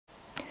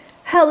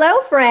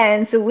Hello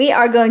friends, we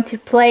are going to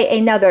play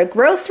another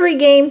grocery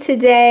game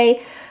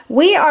today.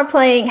 We are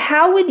playing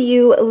How Would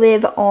You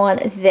Live on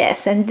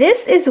This? And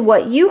this is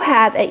what you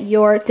have at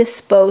your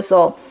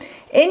disposal.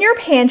 In your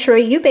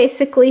pantry, you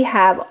basically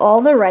have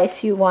all the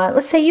rice you want.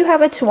 Let's say you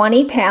have a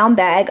 20-pound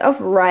bag of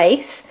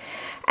rice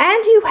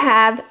and you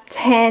have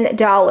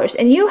 $10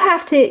 and you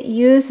have to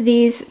use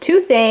these two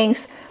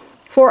things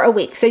for a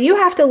week. So you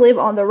have to live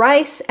on the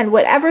rice and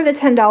whatever the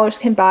 $10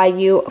 can buy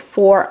you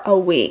for a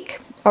week.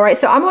 All right,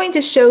 so I'm going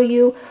to show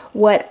you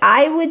what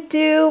I would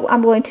do.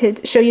 I'm going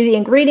to show you the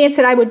ingredients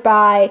that I would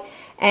buy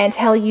and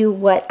tell you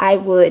what I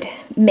would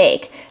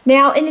make.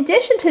 Now, in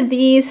addition to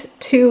these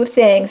two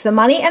things, the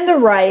money and the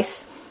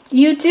rice,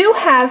 you do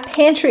have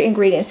pantry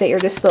ingredients at your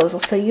disposal.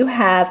 So you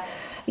have,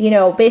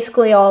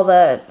 basically all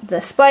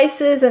the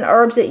spices and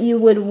herbs that you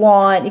would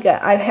want. You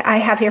got, I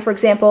have here, for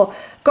example,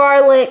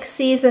 garlic,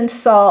 seasoned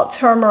salt,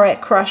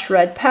 turmeric, crushed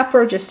red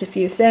pepper, just a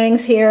few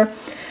things here.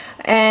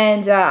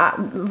 And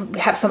we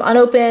have some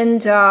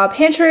unopened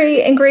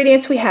pantry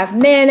ingredients. We have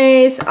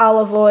mayonnaise,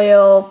 olive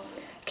oil,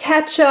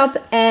 ketchup,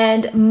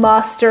 and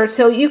mustard.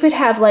 So you could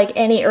have like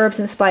any herbs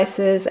and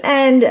spices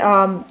and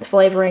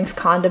flavorings,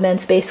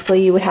 condiments,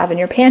 basically you would have in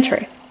your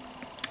pantry.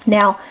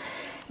 Now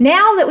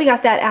that we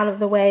got that out of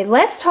the way,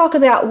 let's talk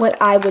about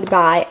what I would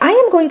buy. I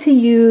am going to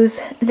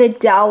use the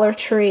Dollar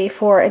Tree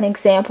for an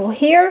example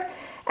here.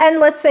 And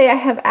let's say I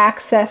have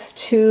access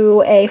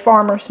to a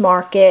farmer's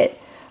market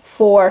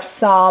for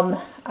some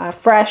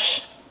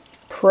fresh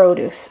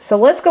produce. So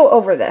let's go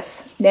over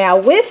this. Now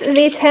with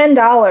the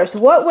 $10,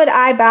 what would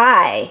I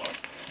buy?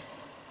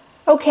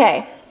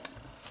 Okay,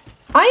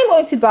 I am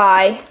going to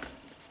buy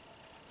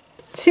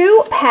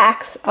 2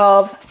 packs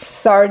of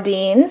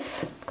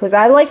sardines because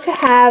I like to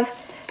have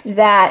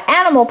that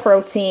animal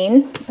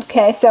protein.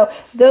 Okay, so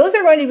those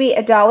are going to be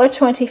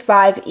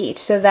 $1.25 each.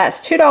 So that's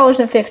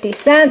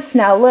 $2.50.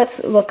 Now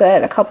let's look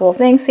at a couple of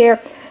things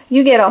here.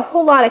 You get a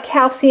whole lot of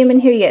calcium in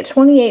here. You get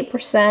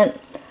 28%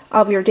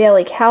 of your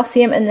daily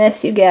calcium in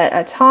this. You get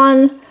a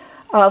ton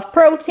of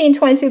protein,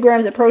 22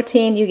 grams of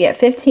protein. You get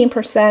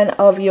 15%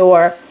 of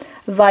your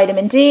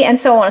vitamin D, and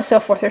so on and so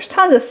forth. There's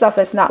tons of stuff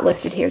that's not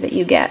listed here that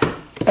you get.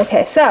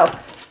 Okay, so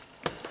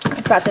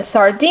I've got the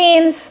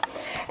sardines,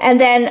 and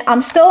then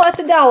I'm still at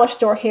the dollar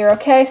store here,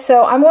 okay?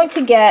 So I'm going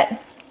to get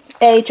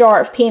a jar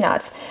of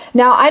peanuts.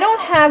 Now, I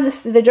don't have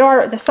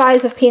the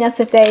size of peanuts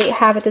that they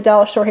have at the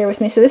dollar store here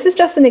with me, so this is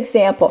just an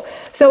example.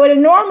 So at a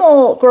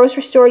normal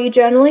grocery store, you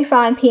generally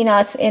find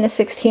peanuts in a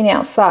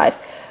 16-ounce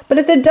size. But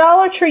at the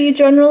Dollar Tree, you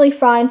generally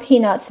find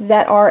peanuts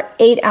that are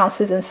 8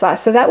 ounces in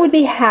size. So that would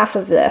be half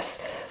of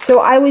this. So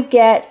I would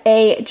get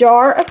a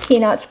jar of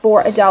peanuts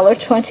for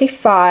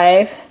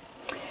 $1.25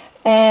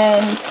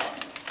 and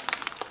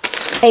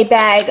a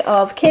bag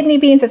of kidney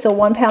beans. That's a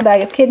 1-pound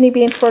bag of kidney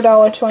beans for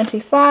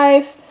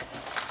 $1.25.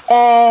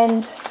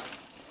 And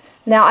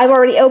now I've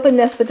already opened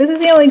this, but this is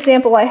the only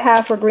example I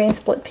have for green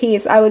split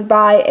peas. I would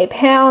buy a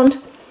pound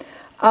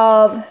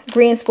of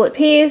green split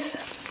peas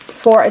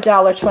for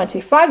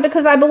 $1.25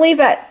 because I believe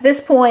at this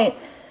point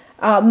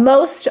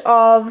most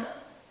of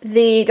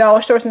the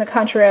dollar stores in the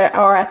country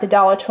are at the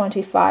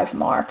 $1.25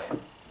 mark.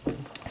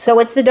 So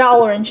it's the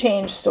dollar and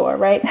change store,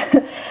 right?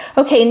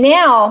 Okay,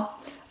 now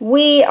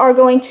we are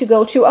going to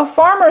go to a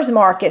farmer's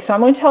market. So I'm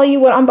going to tell you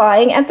what I'm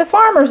buying at the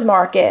farmer's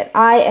market.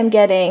 I am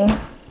getting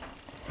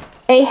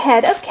a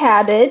head of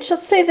cabbage.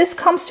 Let's say this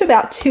comes to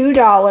about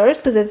 $2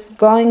 because it's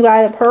going by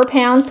a per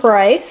pound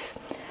price.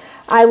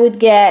 I would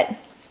get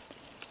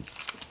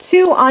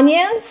 2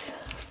 onions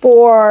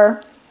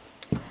for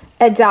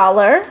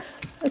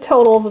 $1, a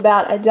total of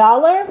about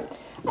 $1,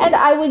 and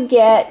I would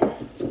get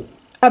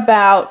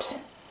about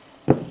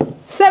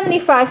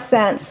 75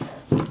 cents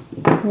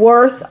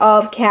worth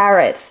of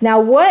carrots. Now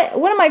what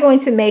am I going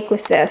to make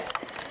with this?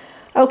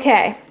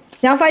 Okay.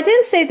 Now, if I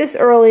didn't say this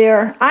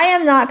earlier, I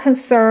am not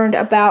concerned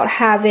about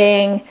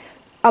having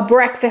a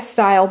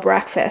breakfast-style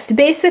breakfast.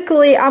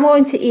 Basically, I'm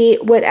going to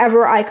eat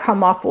whatever I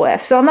come up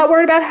with. So I'm not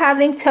worried about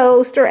having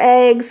toast or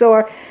eggs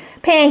or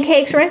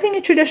pancakes or anything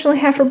you traditionally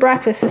have for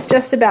breakfast. It's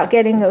just about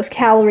getting those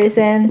calories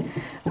in,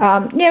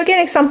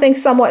 getting something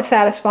somewhat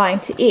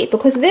satisfying to eat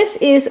because this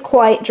is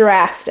quite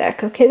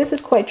drastic. Okay, this is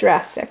quite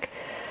drastic.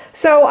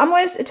 So I'm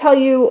going to tell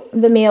you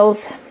the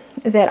meals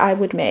that I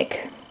would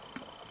make.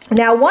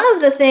 Now, one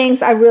of the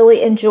things I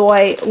really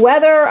enjoy,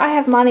 whether I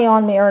have money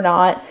on me or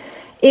not,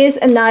 is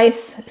a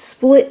nice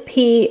split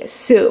pea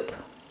soup.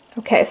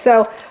 Okay,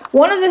 so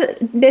one of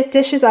the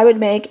dishes I would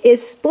make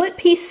is split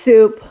pea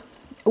soup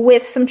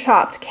with some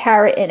chopped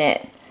carrot in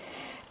it.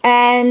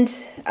 And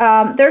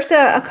there's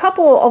a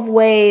couple of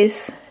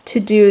ways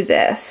to do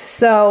this.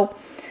 So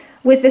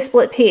with the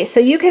split pea, so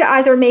you could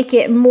either make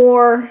it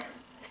more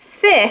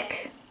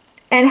thick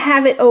and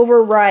have it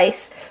over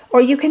rice,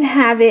 or you can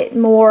have it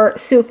more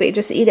soupy,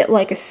 just eat it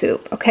like a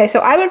soup. Okay,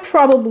 so I would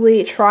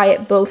probably try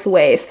it both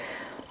ways.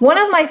 One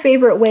of my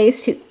favorite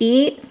ways to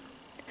eat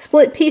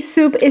split pea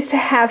soup is to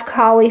have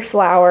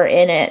cauliflower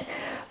in it.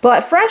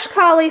 But fresh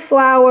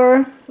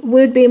cauliflower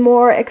would be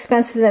more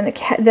expensive than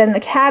the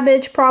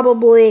cabbage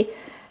probably,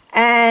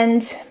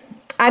 and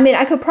I mean,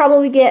 I could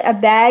probably get a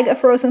bag of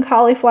frozen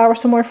cauliflower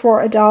somewhere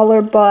for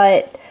 $1,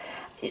 but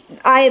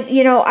I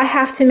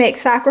have to make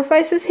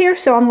sacrifices here,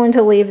 so I'm going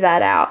to leave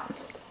that out.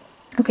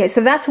 Okay,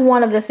 so that's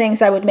one of the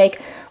things I would make.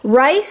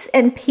 Rice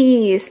and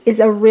peas is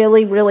a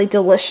really, really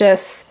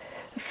delicious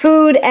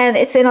food, and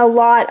it's in a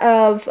lot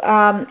of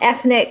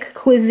ethnic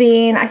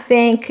cuisine. I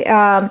think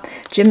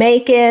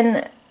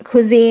Jamaican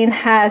cuisine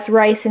has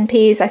rice and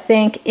peas. I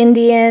think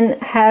Indian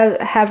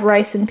have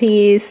rice and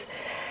peas.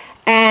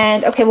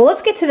 And okay, well,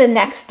 let's get to the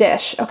next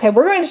dish. Okay,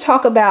 we're going to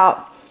talk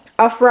about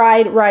a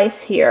fried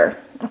rice here.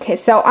 Okay,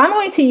 so I'm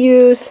going to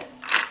use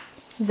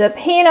the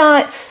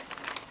peanuts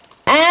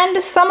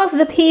and some of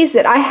the peas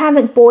that I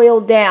haven't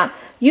boiled down.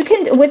 You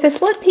can, with the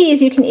split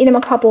peas, you can eat them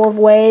a couple of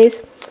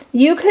ways.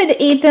 You could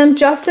eat them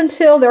just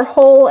until they're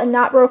whole and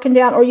not broken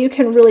down, or you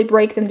can really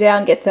break them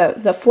down, get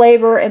the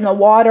flavor and the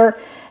water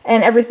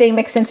and everything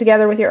mixed in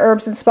together with your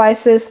herbs and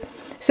spices.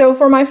 So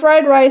for my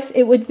fried rice,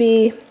 it would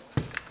be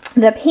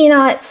the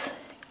peanuts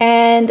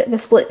and the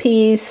split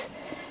peas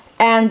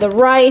and the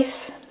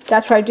rice.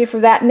 That's what I do for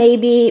that.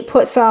 Maybe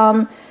put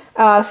some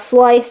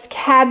sliced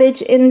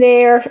cabbage in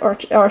there,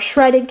 or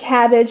shredded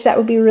cabbage. That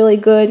would be really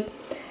good.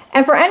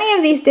 And for any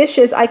of these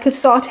dishes, I could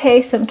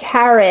saute some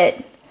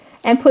carrot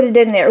and put it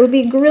in there. It would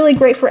be really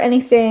great for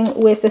anything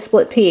with the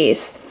split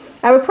peas.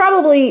 I would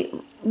probably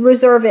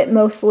reserve it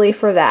mostly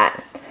for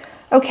that.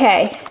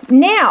 Okay,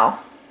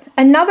 now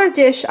another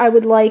dish I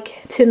would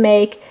like to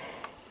make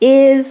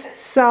is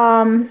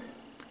some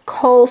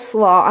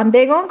coleslaw. I'm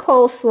big on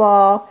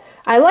coleslaw.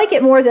 I like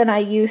it more than I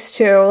used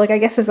to, like I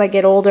guess as I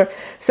get older.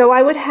 So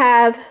I would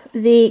have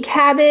the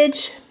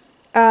cabbage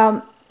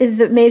is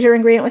the major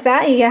ingredient with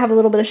that. You have a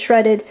little bit of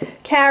shredded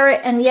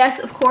carrot, and yes,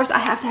 of course, I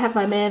have to have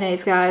my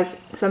mayonnaise, guys.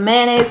 Some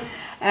mayonnaise,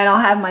 and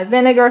I'll have my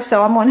vinegar,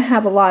 so I'm going to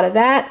have a lot of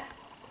that.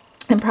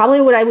 And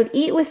probably what I would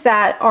eat with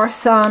that are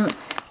some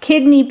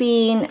kidney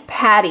bean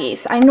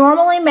patties. I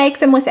normally make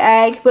them with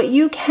egg, but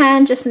you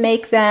can just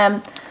make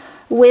them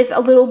with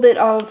a little bit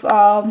of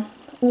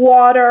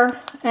water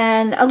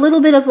and a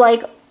little bit of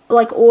like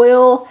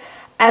oil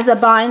as a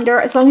binder,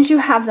 as long as you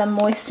have them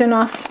moist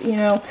enough, you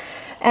know.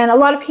 And a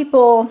lot of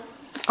people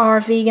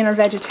are vegan or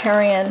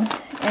vegetarian,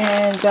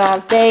 and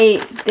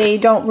they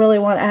don't really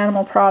want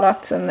animal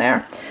products in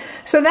there.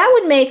 So that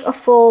would make a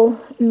full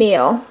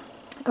meal.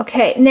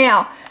 Okay,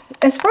 now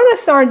as for the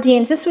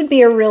sardines, this would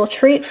be a real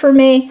treat for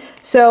me.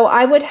 So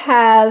I would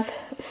have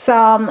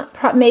some,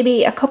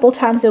 maybe a couple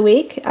times a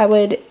week, I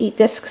would eat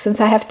this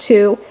since I have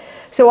two.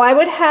 So I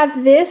would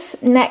have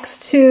this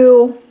next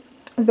to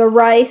the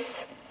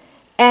rice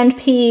and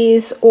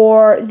peas,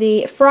 or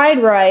the fried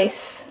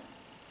rice.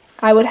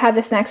 I would have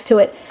this next to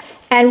it.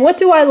 And what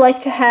do I like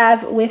to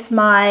have with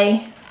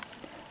my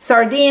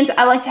sardines?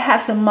 I like to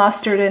have some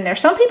mustard in there.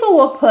 Some people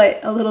will put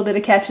a little bit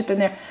of ketchup in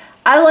there.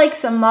 I like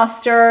some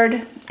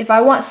mustard. If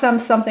I want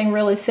something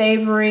really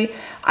savory,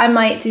 I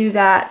might do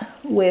that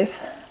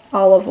with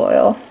olive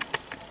oil.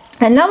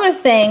 Another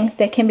thing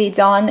that can be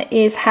done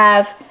is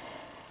have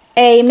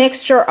a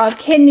mixture of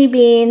kidney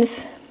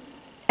beans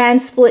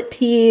and split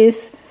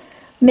peas.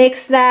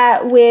 Mix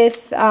that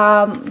with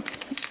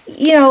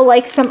you know,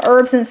 like some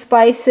herbs and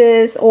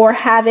spices, or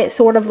have it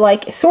sort of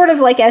like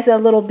as a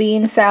little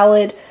bean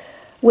salad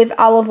with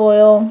olive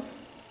oil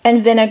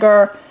and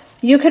vinegar.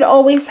 You could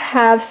always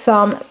have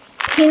some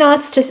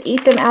peanuts, just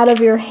eat them out of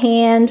your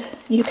hand.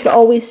 You could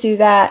always do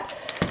that.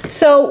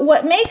 So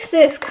what makes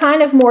this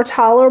kind of more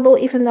tolerable,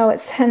 even though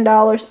it's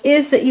 $10,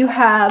 is that you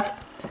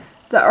have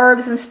the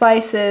herbs and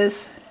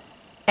spices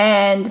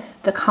and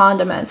the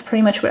condiments,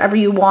 pretty much whatever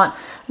you want.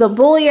 The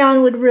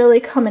bouillon would really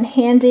come in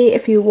handy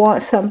if you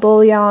want some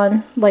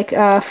bouillon, like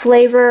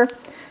flavor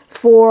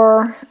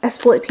for a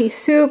split pea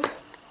soup.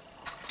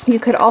 You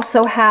could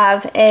also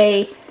have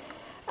a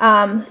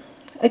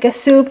like a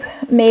soup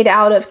made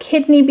out of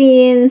kidney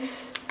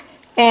beans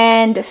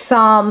and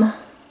some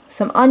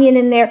onion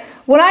in there.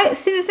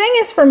 See, the thing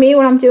is, for me,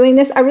 when I'm doing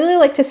this, I really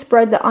like to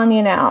spread the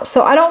onion out.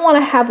 So I don't want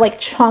to have like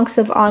chunks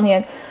of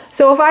onion.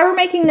 So if I were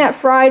making that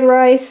fried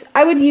rice,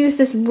 I would use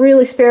this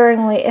really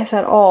sparingly, if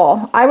at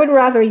all. I would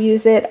rather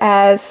use it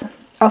as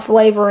a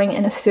flavoring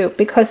in a soup,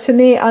 because to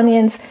me,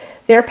 onions,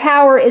 their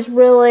power is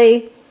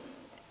really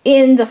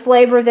in the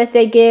flavor that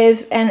they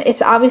give, and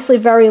it's obviously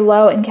very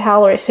low in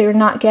calories, so you're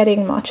not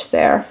getting much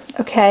there.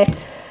 Okay,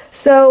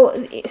 so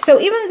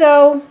even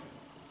though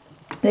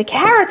the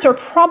carrots are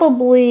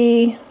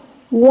probably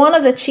one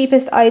of the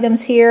cheapest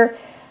items here,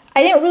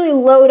 I didn't really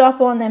load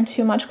up on them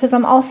too much because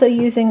I'm also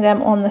using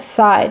them on the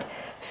side.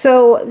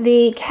 So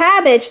the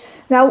cabbage,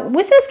 now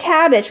with this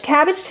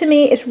cabbage to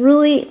me is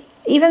really,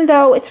 even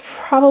though it's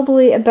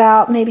probably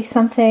about maybe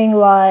something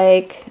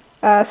like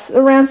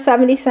around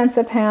 70 cents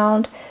a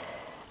pound,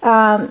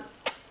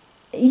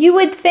 you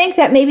would think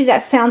that maybe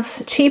that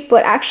sounds cheap,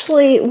 but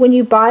actually when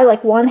you buy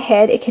like one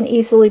head, it can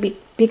easily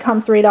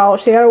become $3.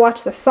 So you gotta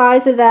watch the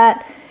size of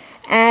that.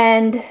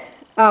 And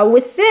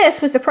with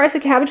the price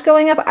of cabbage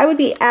going up, I would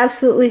be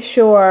absolutely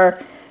sure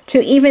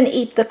to even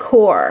eat the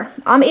core.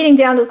 I'm eating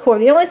down to the core.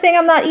 The only thing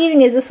I'm not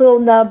eating is this little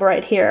nub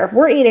right here.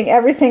 We're eating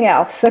everything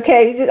else,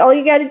 okay? All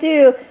you got to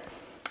do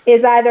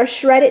is either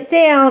shred it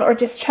down or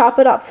just chop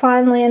it up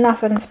finely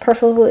enough, and it's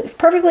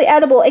perfectly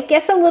edible. It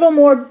gets a little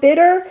more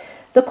bitter.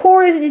 The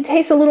core it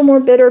tastes a little more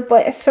bitter,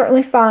 but it's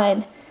certainly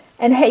fine.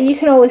 And hey, you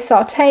can always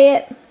saute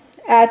it,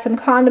 add some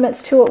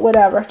condiments to it,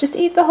 whatever. Just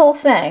eat the whole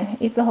thing.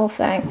 Eat the whole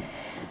thing.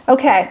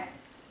 Okay,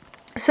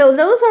 so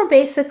those are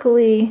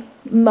basically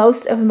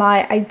most of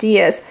my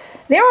ideas.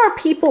 There are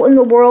people in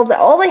the world that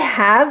all they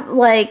have,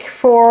 like,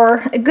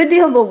 for a good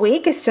deal of the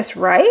week is just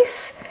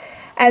rice.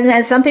 And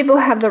then some people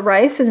have the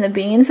rice and the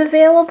beans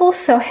available.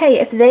 So hey,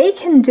 if they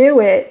can do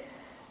it,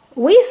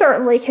 we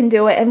certainly can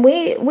do it. And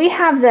we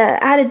have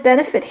the added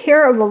benefit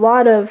here of a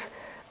lot of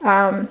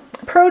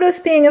produce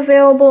being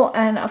available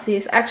and of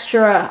these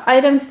extra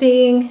items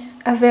being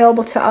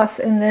available to us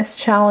in this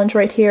challenge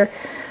right here.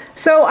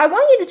 So I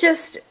want you to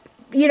just,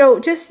 you know,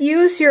 just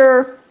use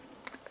your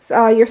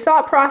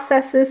thought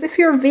processes. If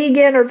you're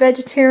vegan or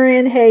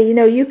vegetarian, hey, you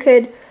know, you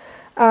could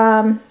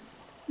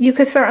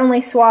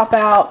certainly swap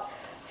out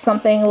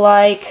something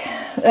like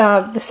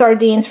the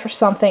sardines for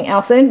something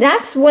else. And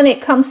that's when it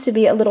comes to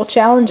be a little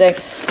challenging.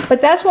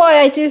 But that's why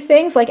I do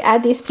things like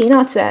add these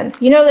peanuts in.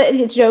 You know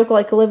that joke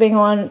like living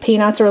on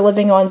peanuts or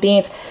living on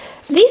beans.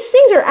 These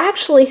things are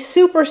actually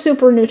super,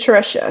 super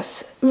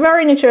nutritious.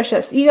 Very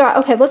nutritious. You got,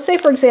 okay, let's say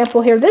for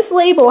example here, this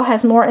label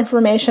has more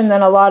information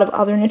than a lot of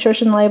other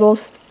nutrition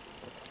labels.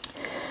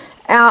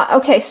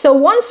 Okay, so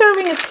 1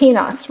 serving of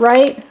peanuts,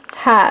 right,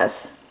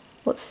 has,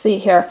 let's see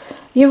here,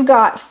 you've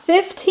got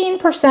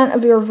 15%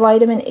 of your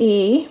vitamin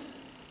E,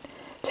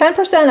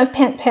 10% of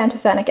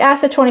pantothenic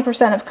acid,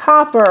 20% of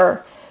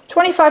copper,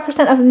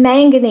 25% of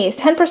manganese,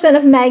 10%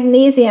 of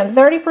magnesium,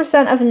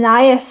 30% of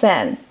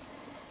niacin.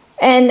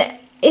 And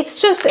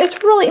it's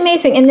really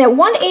amazing. And that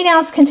 1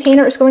 8-ounce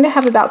container is going to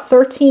have about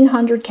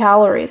 1,300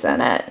 calories in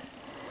it.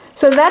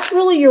 So that's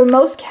really your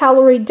most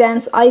calorie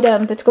dense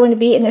item that's going to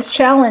be in this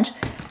challenge,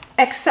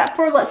 except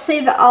for, let's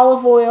say, the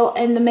olive oil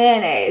and the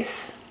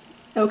mayonnaise.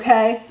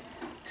 Okay?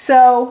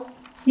 So,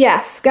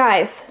 yes,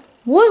 guys,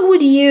 what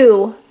would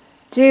you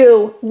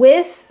do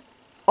with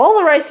all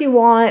the rice you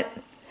want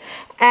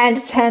and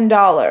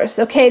 $10?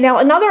 Okay, now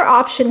another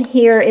option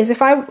here is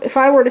if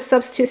I were to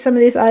substitute some of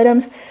these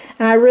items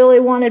and I really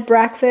wanted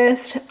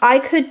breakfast, I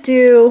could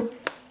do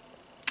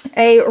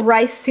a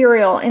rice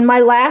cereal. In my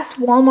last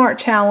Walmart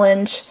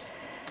challenge,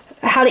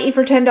 how to eat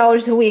for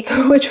 $10 a week,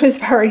 which was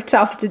very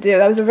tough to do.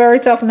 That was a very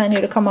tough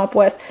menu to come up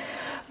with.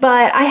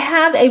 But I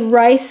have a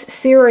rice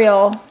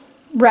cereal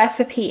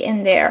recipe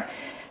in there.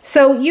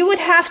 So you would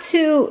have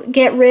to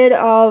get rid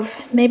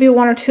of maybe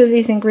 1 or 2 of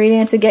these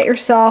ingredients and get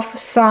yourself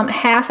some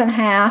half and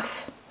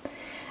half,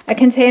 a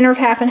container of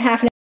half and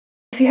half. And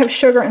if you have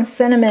sugar and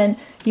cinnamon,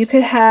 you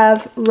could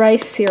have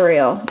rice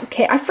cereal.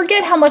 Okay, I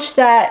forget how much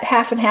that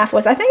half and half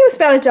was. I think it was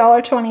about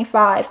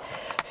 $1.25.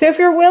 So if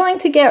you're willing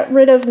to get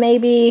rid of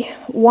maybe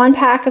 1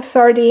 pack of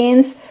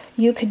sardines,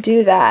 you could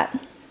do that.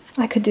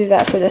 I could do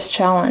that for this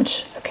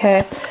challenge,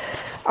 okay?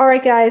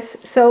 Alright guys,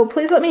 so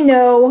please let me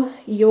know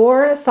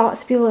your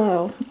thoughts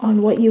below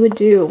on what you would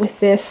do with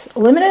this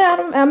limited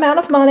amount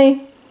of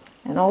money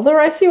and all the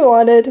rice you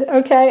wanted,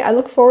 okay? I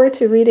look forward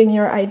to reading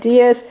your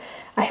ideas.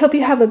 I hope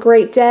you have a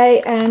great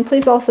day, and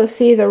please also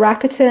see the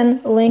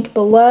Rakuten link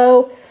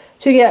below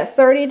to get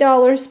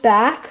 $30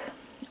 back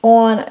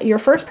on your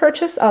first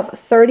purchase of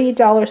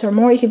 $30 or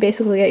more. You can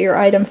basically get your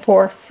item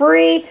for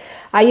free.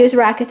 I use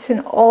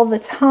Rakuten all the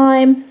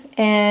time,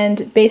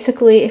 and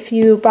basically if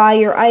you buy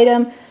your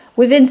item,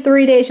 within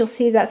 3 days you'll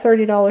see that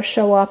 $30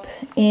 show up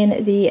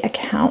in the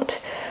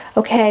account.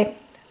 Okay,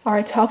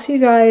 alright, talk to you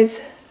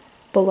guys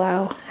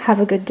below.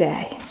 Have a good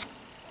day.